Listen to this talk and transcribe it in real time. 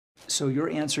So your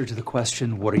answer to the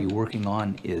question, what are you working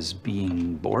on, is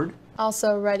being bored?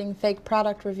 Also writing fake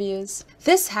product reviews.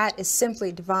 This hat is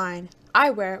simply divine. I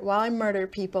wear it while I murder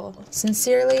people.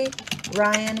 Sincerely,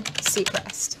 Ryan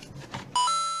Seacrest.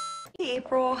 Hey,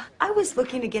 April. I was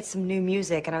looking to get some new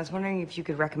music, and I was wondering if you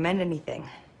could recommend anything.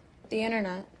 The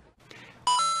internet.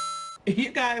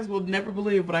 You guys will never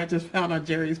believe what I just found on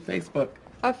Jerry's Facebook.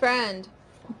 A friend.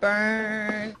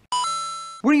 Burn.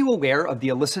 Were you aware of the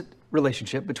illicit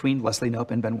relationship between Leslie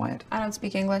Knope and Ben Wyatt? I don't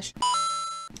speak English.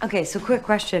 Okay, so quick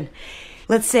question.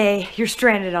 Let's say you're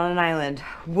stranded on an island.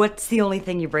 What's the only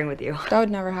thing you bring with you? That would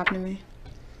never happen to me.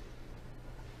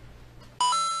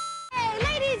 Hey,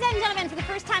 ladies and gentlemen, for the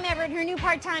first time ever in her new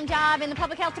part-time job in the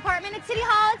public health department at City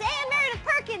Hall, it's Ann Meredith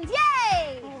Perkins.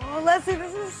 Yay! Oh, Leslie,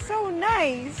 this is so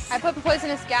nice. I put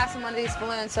poisonous gas in one of these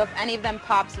balloons, so if any of them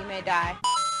pops, you may die.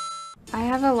 I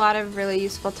have a lot of really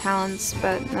useful talents,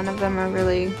 but none of them are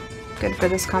really good for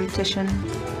this competition.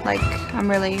 Like, I'm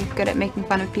really good at making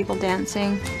fun of people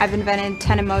dancing. I've invented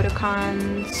 10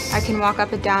 emoticons. I can walk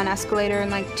up a down escalator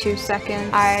in like 2 seconds.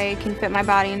 I can fit my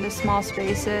body into small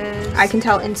spaces. I can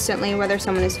tell instantly whether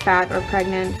someone is fat or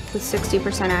pregnant with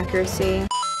 60% accuracy.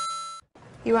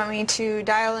 You want me to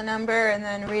dial a number and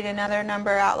then read another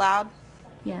number out loud?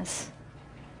 Yes.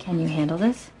 Can you handle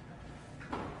this?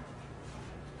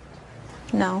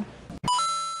 No.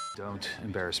 Don't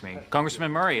embarrass me.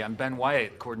 Congressman Murray, I'm Ben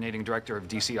Wyatt, Coordinating Director of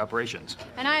DC Operations.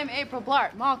 And I am April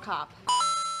Blart, Mall Cop.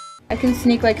 I can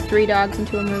sneak like 3 dogs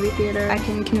into a movie theater. I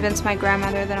can convince my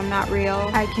grandmother that I'm not real.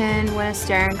 I can win a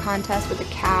staring contest with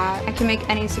a cat. I can make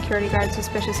any security guard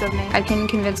suspicious of me. I can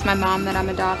convince my mom that I'm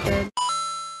adopted.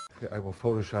 I will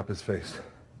Photoshop his face.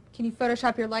 Can you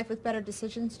Photoshop your life with better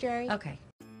decisions, Jerry? Okay.